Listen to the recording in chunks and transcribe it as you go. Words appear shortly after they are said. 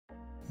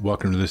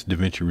Welcome to this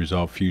DaVinci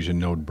Resolve Fusion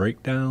node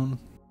breakdown.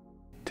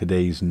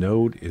 Today's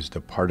node is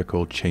the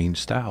particle change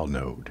style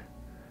node.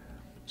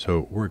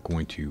 So we're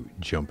going to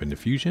jump into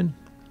Fusion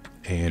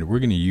and we're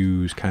going to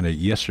use kind of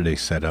yesterday's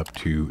setup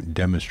to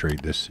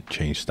demonstrate this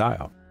change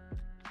style.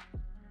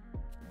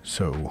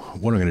 So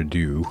what I'm going to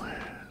do,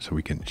 so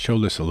we can show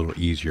this a little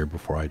easier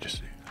before I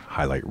just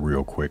highlight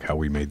real quick how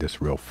we made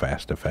this real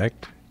fast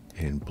effect.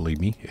 And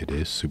believe me, it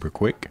is super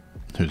quick.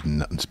 There's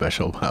nothing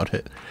special about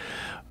it.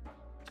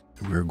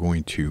 We're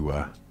going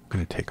to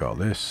take all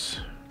this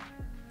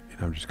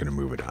and I'm just going to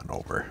move it on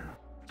over.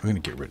 I'm going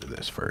to get rid of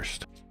this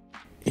first.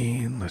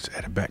 And let's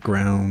add a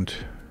background.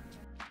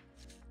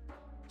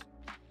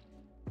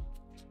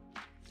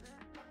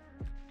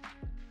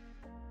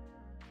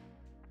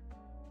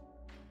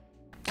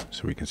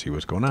 So we can see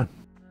what's going on.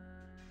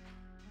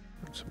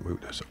 Let's move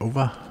this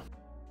over.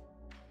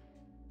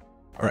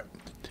 All right.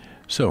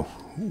 So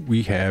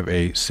we have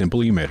a simple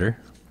emitter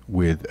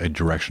with a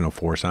directional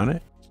force on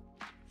it.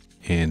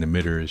 And the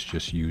emitter is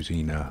just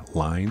using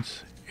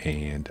lines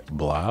and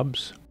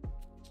blobs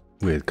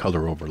with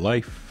color over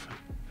life,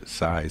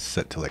 size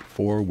set to like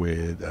 4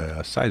 with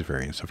a size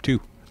variance of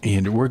 2.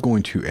 And we're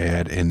going to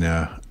add in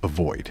a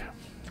void.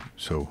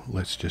 So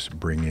let's just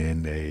bring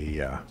in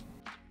a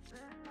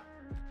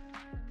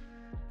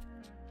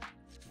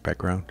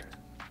background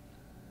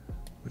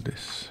with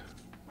this.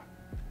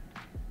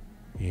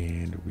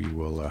 And we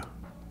will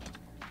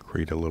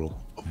create a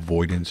little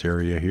avoidance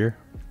area here.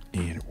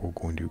 And we're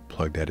going to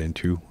plug that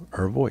into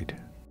our void.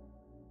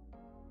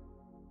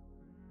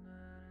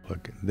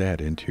 Plug that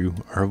into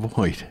our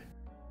void.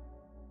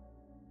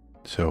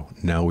 So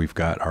now we've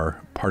got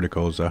our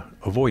particles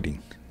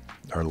avoiding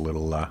our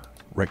little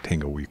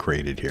rectangle we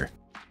created here.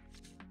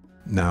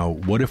 Now,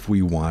 what if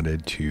we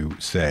wanted to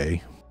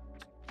say,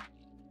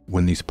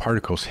 when these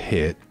particles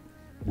hit,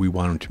 we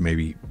want them to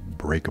maybe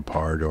break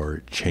apart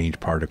or change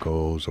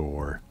particles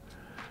or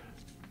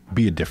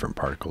be a different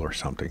particle or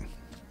something?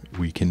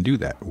 We can do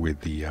that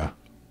with the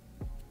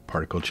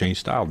particle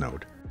change style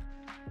node.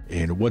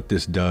 And what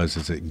this does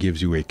is it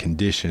gives you a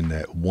condition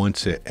that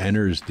once it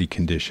enters the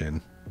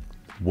condition,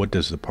 what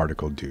does the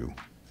particle do?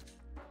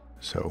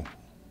 So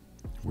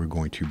we're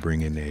going to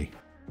bring in a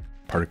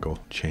particle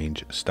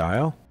change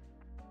style.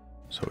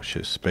 So it's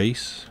just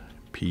space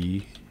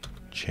P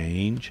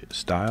change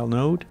style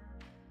node.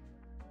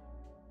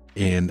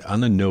 And on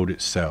the node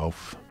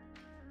itself,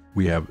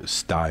 we have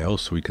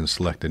styles, so we can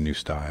select a new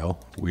style.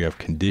 We have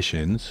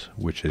conditions,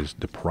 which is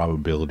the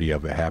probability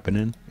of it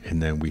happening. And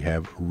then we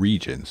have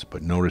regions.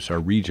 But notice our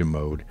region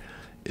mode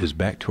is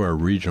back to our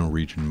original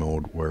region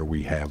mode where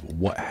we have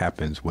what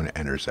happens when it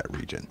enters that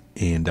region.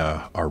 And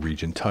our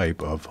region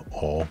type of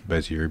all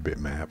Bezier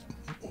bitmap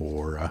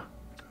or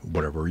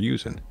whatever we're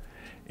using.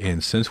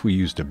 And since we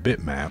used a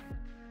bitmap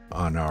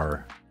on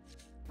our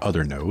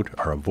other node,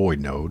 our avoid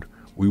node,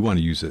 we want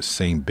to use the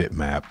same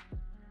bitmap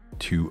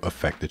to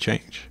affect the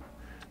change.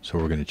 So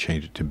we're going to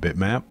change it to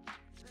bitmap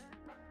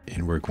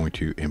and we're going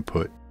to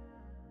input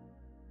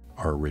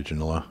our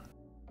original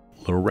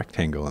little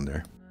rectangle in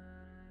there.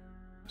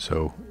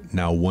 So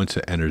now once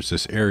it enters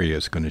this area,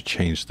 it's going to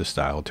change the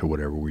style to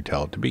whatever we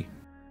tell it to be.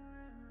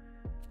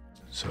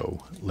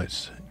 So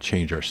let's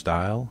change our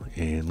style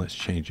and let's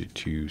change it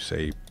to,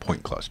 say,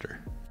 point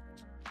cluster.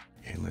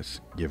 And let's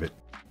give it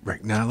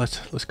right now.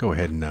 Let's go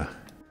ahead and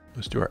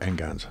let's do our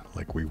n-gons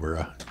like we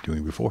were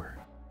doing before,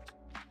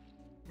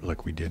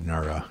 like we did in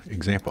our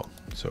example.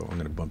 So I'm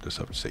going to bump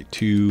this up to say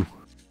 2.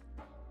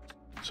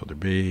 So they're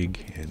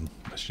big, and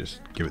let's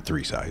just give it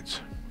 3 sides.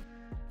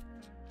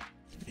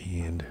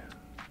 And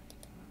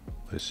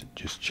let's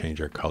just change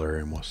our color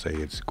and we'll say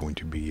it's going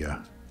to be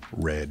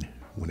red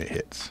when it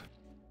hits.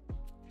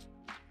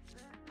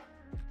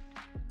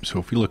 So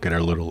if you look at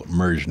our little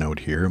merge node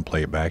here and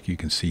play it back, you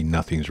can see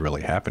nothing's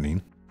really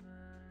happening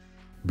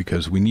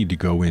because we need to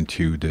go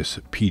into this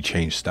P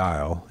change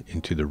style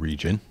into the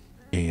region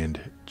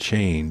and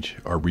change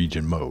our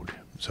region mode.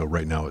 So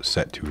right now it's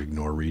set to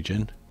ignore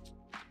region.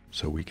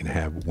 So we can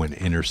have when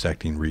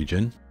intersecting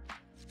region.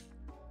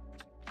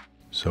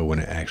 So when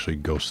it actually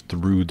goes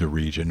through the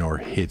region or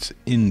hits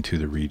into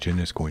the region,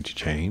 it's going to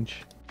change.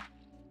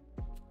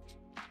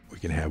 We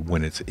can have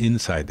when it's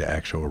inside the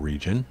actual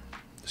region.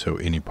 So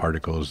any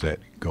particles that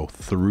go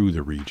through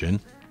the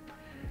region.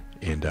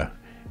 And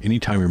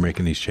anytime you're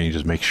making these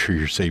changes, make sure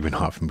you're saving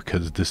often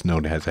because this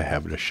node has a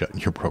habit of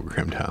shutting your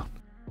program down.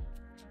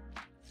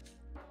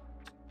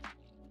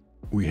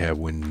 We have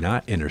when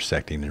not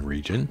intersecting in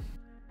region.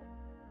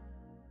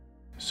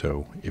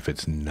 So if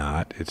it's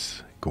not,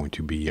 it's going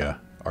to be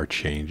our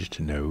changed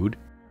node.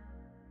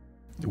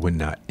 When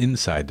not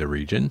inside the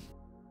region.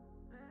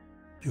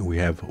 And we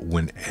have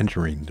when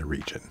entering the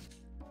region.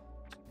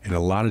 And a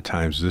lot of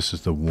times this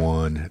is the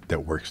one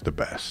that works the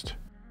best.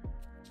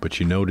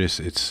 But you notice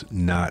it's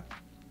not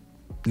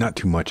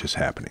too much is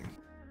happening.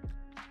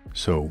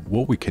 So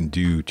what we can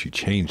do to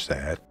change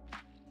that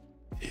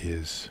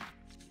is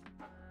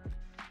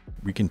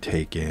we can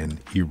take in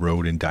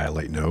erode and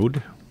dilate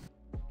node.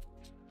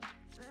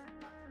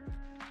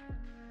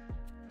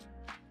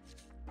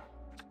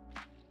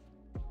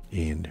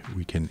 And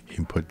we can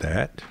input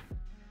that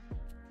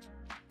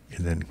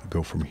and then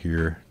go from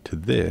here to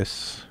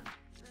this.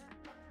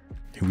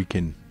 And we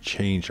can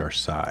change our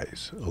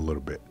size a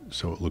little bit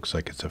so it looks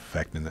like it's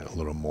affecting it a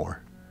little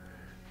more.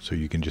 So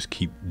you can just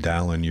keep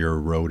dialing your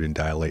erode and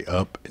dilate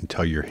up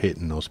until you're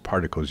hitting those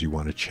particles you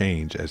want to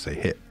change as they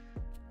hit.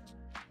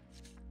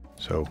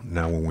 So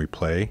now when we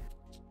play,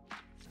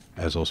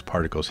 as those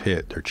particles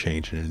hit, they're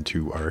changing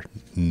into our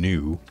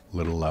new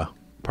little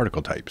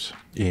particle types.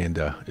 And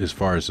as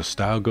far as the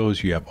style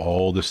goes, you have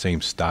all the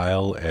same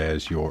style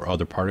as your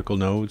other particle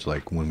nodes.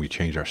 Like when we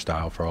change our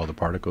style for all the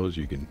particles,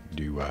 you can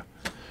do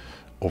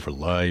over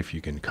life,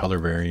 you can color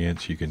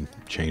variants, you can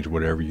change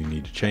whatever you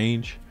need to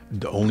change.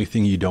 The only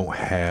thing you don't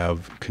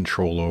have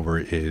control over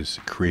is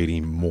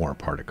creating more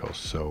particles.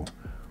 So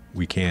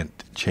we can't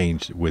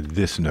change with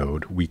this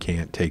node. We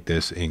can't take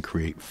this and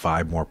create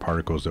 5 more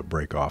particles that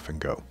break off and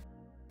go.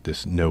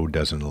 This node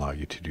doesn't allow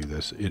you to do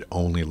this. It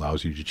only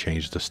allows you to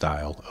change the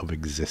style of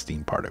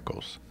existing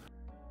particles.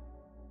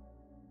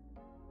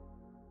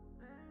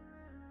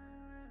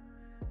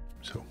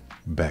 So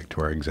back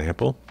to our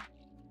example.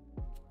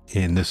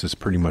 And this is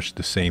pretty much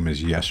the same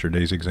as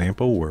yesterday's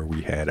example where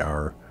we had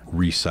our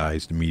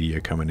resized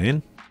media coming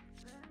in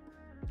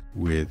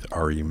with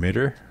our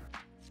emitter.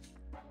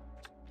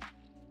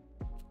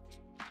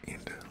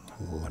 And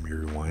let me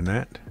rewind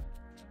that.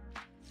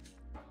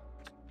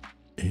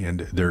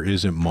 And there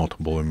isn't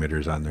multiple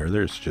emitters on there.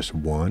 There's just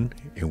one.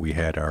 And we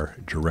had our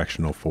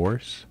directional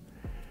force.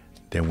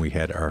 Then we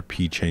had our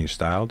P change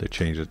style to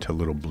change it to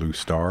little blue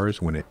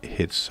stars when it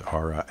hits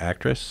our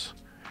actress.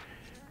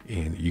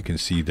 And you can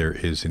see there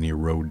is an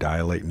erode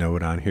dilate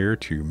node on here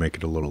to make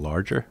it a little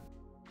larger.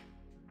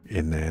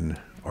 And then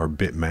our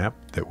bitmap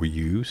that we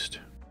used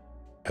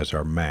as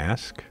our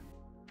mask,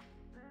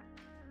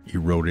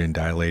 eroded and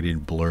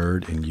dilated,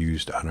 blurred, and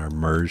used on our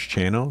merge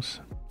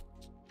channels.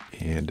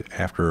 And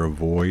after a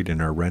void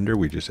in our render,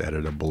 we just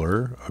added a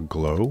blur, a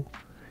glow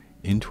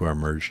into our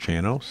merge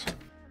channels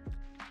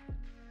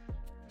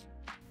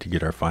to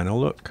get our final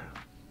look.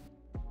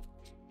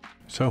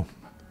 So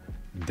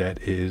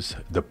that is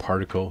the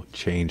particle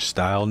change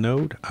style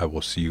node. I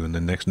will see you in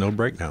the next node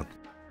breakdown.